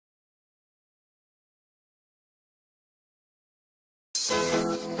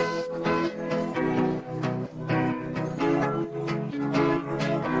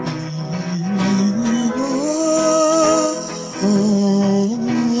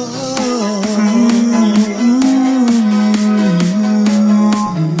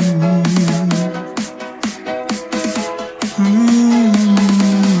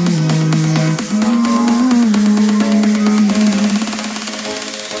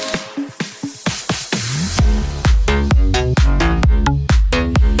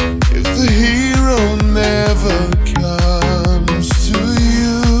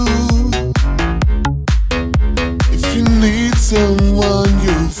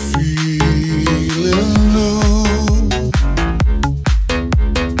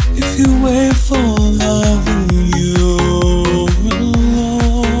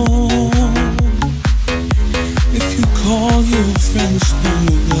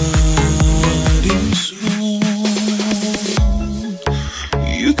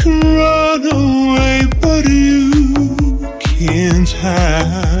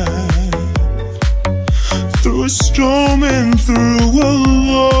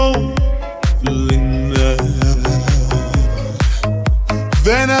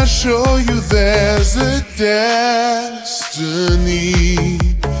show you there's a destiny.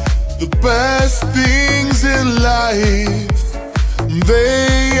 The best things in life,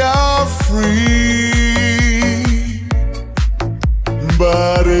 they are free.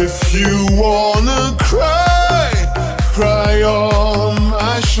 But if you wanna cry, cry on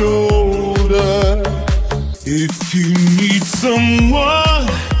my shoulder. If you need someone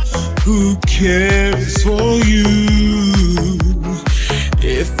who cares for you,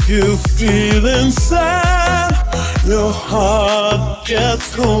 if you're feeling sad, your heart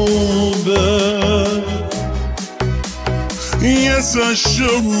gets colder. Yes, I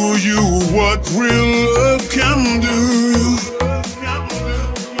show you what real love can do.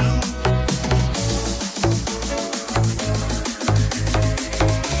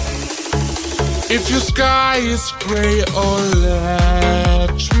 If your sky is gray, oh,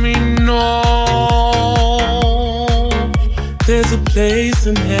 let me know. There's a place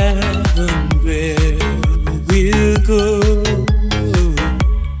in heaven where we'll go.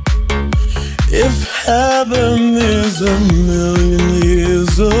 If heaven is a million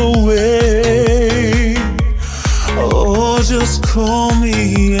years away, oh, just call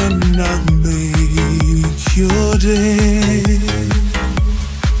me and I'll make your day.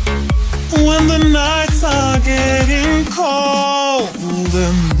 When the nights are getting cold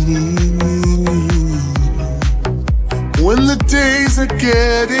and blue, when the days are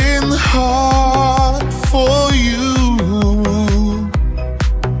getting hard for you,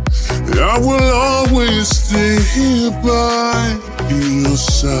 I will always stay here by your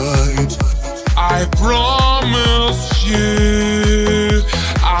side. I promise you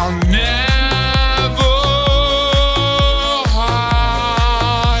I'll never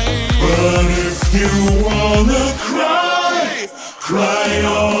hide. But if you wanna cry, cry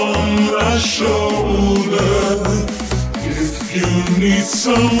on my shoulder. If you need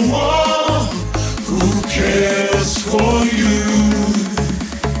someone who cares for you,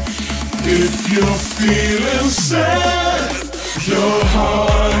 if you're feeling sad, your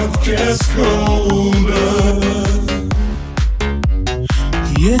heart gets colder.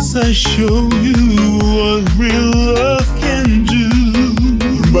 Yes, I show you what real love can do.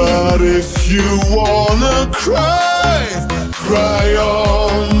 But if you wanna cry, cry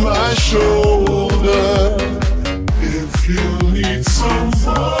on my shoulder. If you need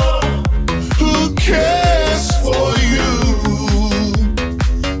someone who cares for you,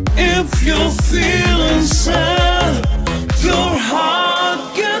 if you're feeling sad, your heart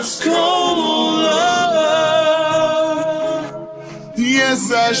gets colder.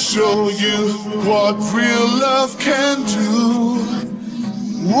 Yes, I show you what real love can do.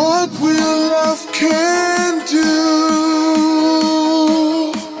 What real love can do.